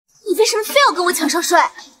什么非要跟我抢少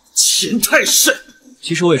帅？钱太甚。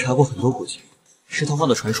其实我也查过很多古籍，石头坊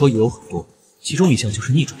的传说也有很多，其中一项就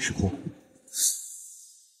是逆转时空。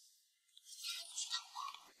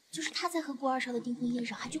就是他在和顾二少的订婚宴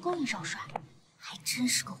上还去勾引少帅，还真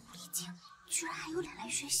是个狐狸精，居然还有脸来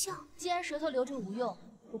学校。既然舌头留着无用，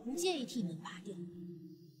我不介意替你们拔掉。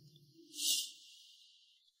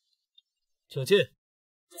请进。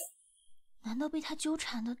难道被他纠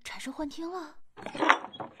缠的产生幻听了？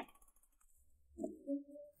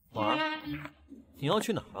婉儿，你要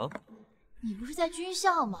去哪儿啊？你不是在军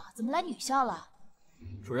校吗？怎么来女校了？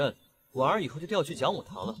主任，婉儿以后就调去讲武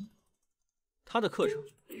堂了，她的课程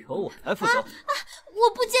由我来负责。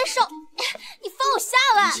我不接受！你放我下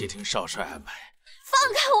来！一起听少帅安排。放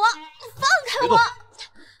开我！放开我！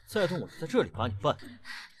再动我就在这里把你办。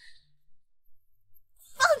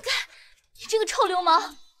放开！你这个臭流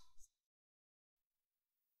氓！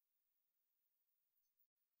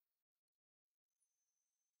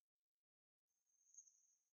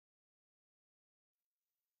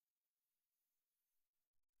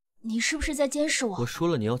你是不是在监视我？我说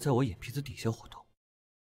了，你要在我眼皮子底下活动。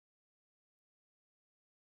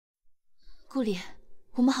顾里，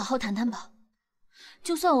我们好好谈谈吧。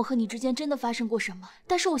就算我和你之间真的发生过什么，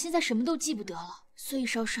但是我现在什么都记不得了。所以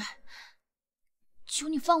少帅，求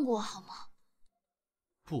你放过我好吗？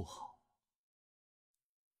不好。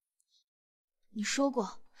你说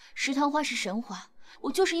过石棠花是神花，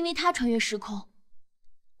我就是因为它穿越时空。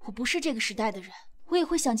我不是这个时代的人，我也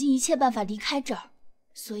会想尽一切办法离开这儿。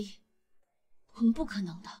所以，我们不可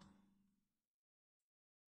能的。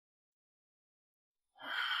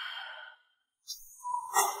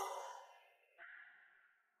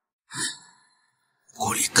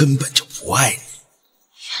顾里根本就不爱你。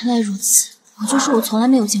原来如此，我就说我从来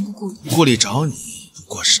没有见过顾里。顾里找你不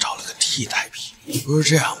过是找了个替代品。不如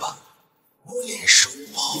这样吧，我们联手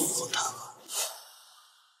报复他吧。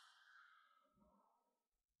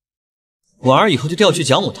婉儿以后就调去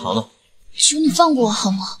讲武堂了。求你放过我好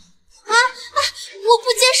吗？我不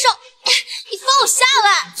接受！你放我下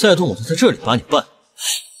来！再动我就在这里把你办。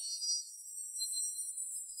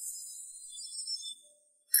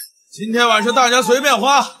今天晚上大家随便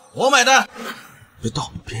花，我买单。别动，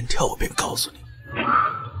边跳我边告诉你，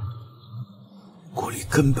顾里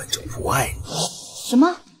根本就不爱你。什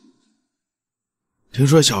么？听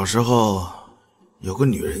说小时候有个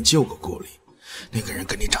女人救过顾里，那个人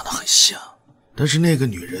跟你长得很像。但是那个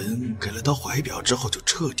女人给了他怀表之后就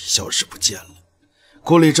彻底消失不见了。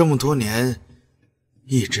顾里这么多年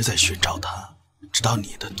一直在寻找她，直到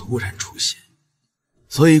你的突然出现，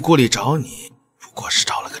所以顾里找你不过是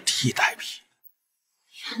找了个替代品。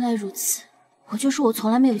原来如此，我就说我从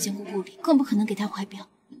来没有见过顾里，更不可能给他怀表。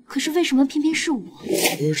可是为什么偏偏是我？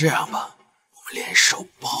不如这样吧，我们联手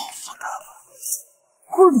报复他吧。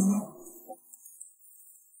顾里。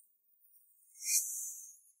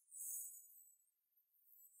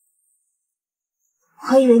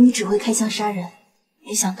我以为你只会开枪杀人，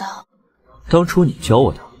没想到……当初你教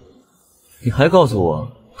我的，你还告诉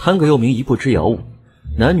我，贪个又名一步之遥舞，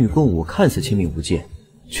男女共舞看似亲密无间，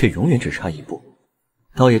却永远只差一步，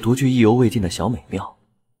倒也独具意犹未尽的小美妙。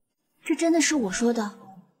这真的是我说的？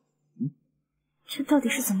这到底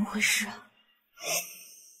是怎么回事啊？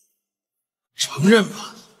承认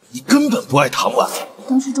吧，你根本不爱唐婉。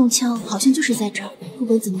当初中枪好像就是在这儿，不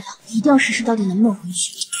管怎么样，一定要试试到底能不能回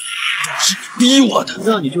去。是你逼我的，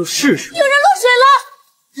那你就试试。有人落水了！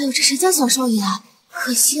哎呦，这谁家小少爷啊？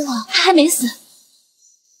可惜了，他还没死。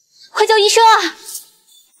快叫医生啊！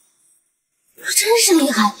真是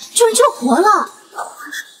厉害，居然救活了！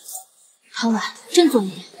唐婉，振作一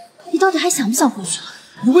点，你到底还想不想回去了？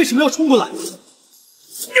你为什么要冲过来？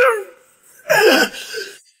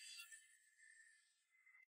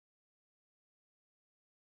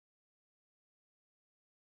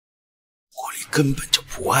顾里根本就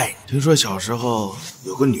不爱你。听说小时候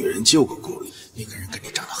有个女人救过顾里，那个人跟你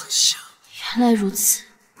长得很像。原来如此，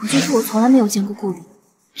我就说我从来没有见过顾里，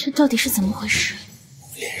这到底是怎么回事？我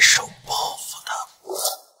们联手报复他。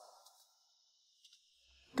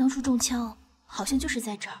当初中枪好像就是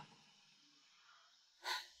在这儿。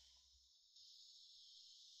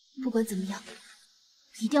不管怎么样，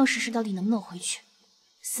一定要试试到底能不能回去，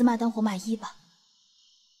死马当活马医吧。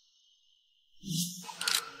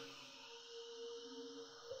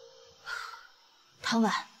唐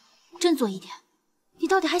婉，振作一点，你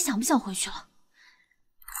到底还想不想回去了？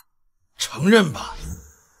承认吧，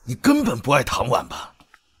你根本不爱唐婉吧？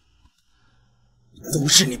都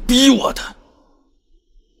是你逼我的。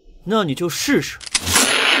那你就试试。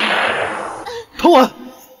唐婉。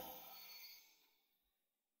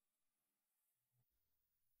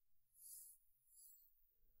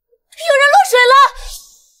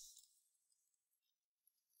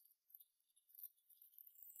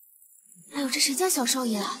哎呦，这谁家小少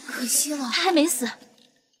爷啊？可惜了，他还没死。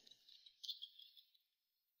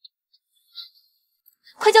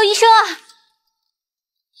快叫医生啊！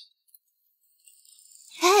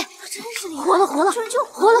哎，真是厉害，活了，活了，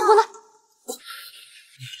活了！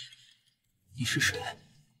你是谁？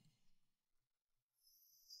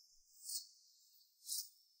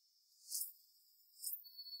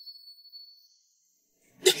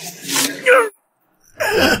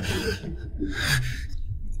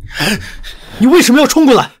你为什么要冲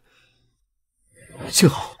过来？幸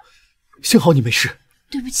好你没事。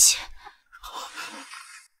对不起。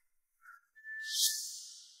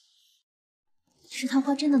石棠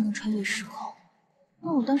花真的能穿越时空，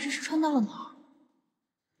那我当时是穿到了哪儿？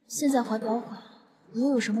现在怀表毁了，我又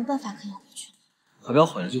有什么办法可以回去呢？怀表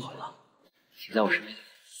毁了就毁了，你在我身边。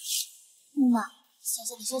木马，小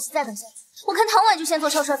小的消息再等下去，我看唐婉就先做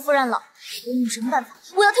少帅夫人了。无论有什么办法，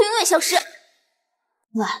我要她永远消失。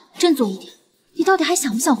婉，振作一点，你到底还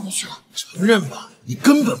想不想回去了？承认吧，你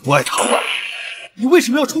根本不爱唐婉。你为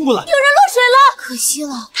什么要冲过来？有人落水了，可惜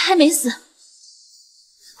了，他还没死。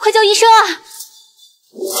快叫医生啊！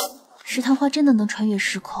石棠花真的能穿越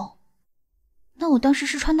时空，那我当时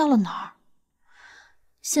是穿到了哪儿？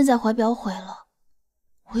现在怀表毁了，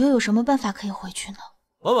我又有什么办法可以回去呢？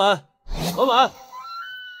婉，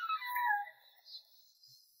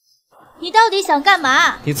你到底想干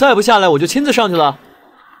嘛？你再不下来，我就亲自上去了。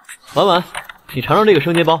婉，你尝尝这个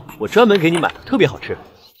生煎包，我专门给你买的，特别好吃。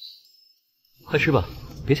快吃吧，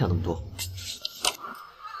别想那么多。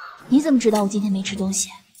你怎么知道我今天没吃东西？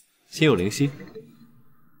心有灵犀。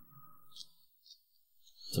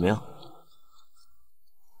怎么样？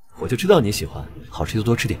我就知道你喜欢，好吃就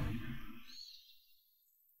多吃点。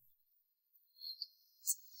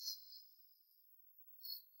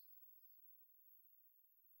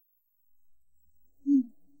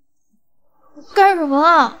干什么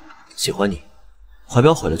啊？喜欢你，怀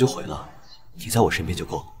表毁了就毁了，你在我身边就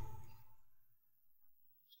够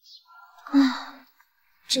了。啊，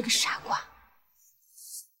这个傻瓜。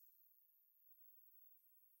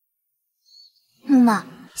木马，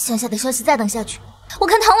乡下的消息再等下去，我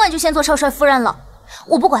看唐婉就先做少帅夫人了。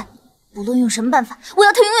我不管，不论用什么办法，我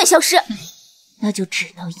要她永远消失。那就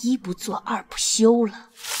只能一不做二不休了。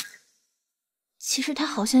其实他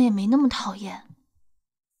好像也没那么讨厌。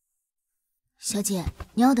小姐，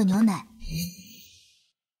你要的牛奶。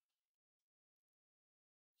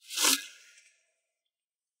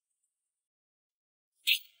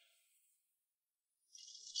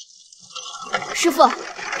师傅，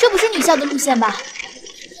这不是女校的路线吧？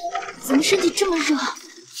怎么身体这么热？哪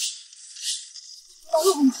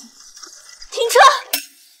有问题？停车！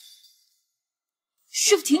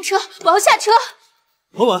师傅，停车！我要下车。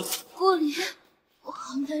婉，顾里，我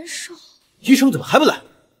好难受。医生怎么还不来？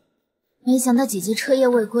没想到姐姐彻夜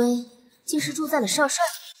未归，竟是住在了少帅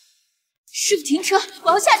府。师傅，停车！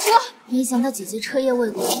我要下车。没想到姐姐彻夜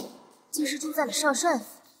未归，竟是住在了少帅府。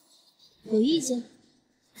有意见？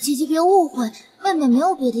姐姐别误会，妹妹没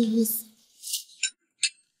有别的意思。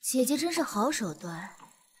姐姐真是好手段，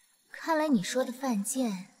看来你说的犯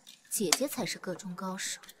贱，姐姐才是个中高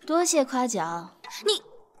手。多谢夸奖。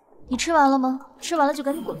你吃完了吗？吃完了就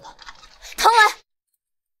赶紧滚吧。唐婉，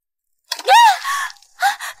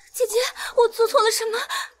姐姐，我做错了什么？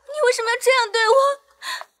你为什么要这样对我？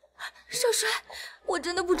少帅，我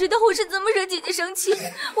真的不知道我是怎么惹姐姐生气，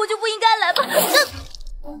我就不应该来吧。唐婉，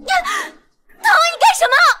你干什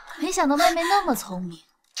么？没想到妹妹那么聪明，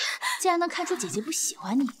竟然能看出姐姐不喜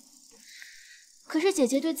欢你。可是姐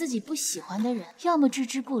姐对自己不喜欢的人，要么置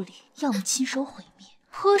之不理，要么亲手毁灭。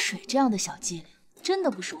泼水这样的小伎俩，真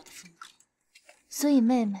的不是我的风格。所以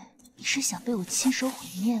妹妹，你是想被我亲手毁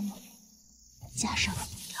灭吗？加上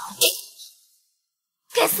你条，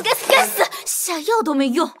该死该死该死！下药都没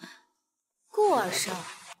用。顾二少，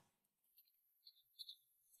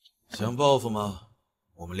想报复吗？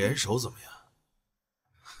我们联手怎么样？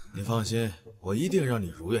你放心，我一定让你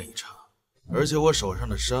如愿以偿，而且我手上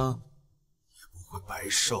的伤也不会白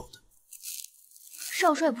受的。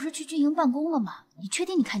少帅不是去军营办公了吗？你确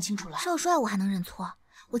定你看清楚了？少帅我还能认错？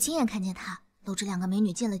我亲眼看见他搂着2个美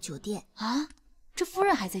女进了酒店啊！这夫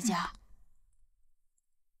人还在家。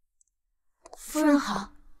夫人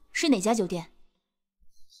好，是哪家酒店？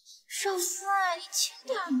少帅，你轻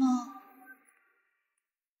点嘛！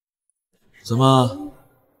怎么，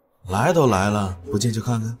来都来了，不进去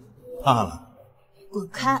看看？怕了？滚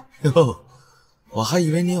开！哟，我还以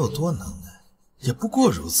为你有多能耐，也不过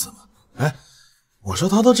如此嘛。哎，我说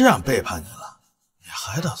他都这样背叛你了，你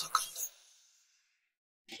还打算跟他？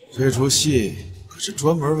这出戏可是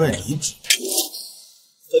专门为你准备的，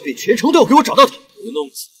分别全城都要给我找到他，不弄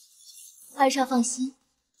死！二少放心，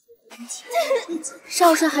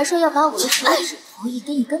少帅还说要把我的手指头一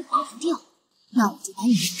根一根拔掉，那我就把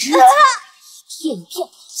你的指甲一片一片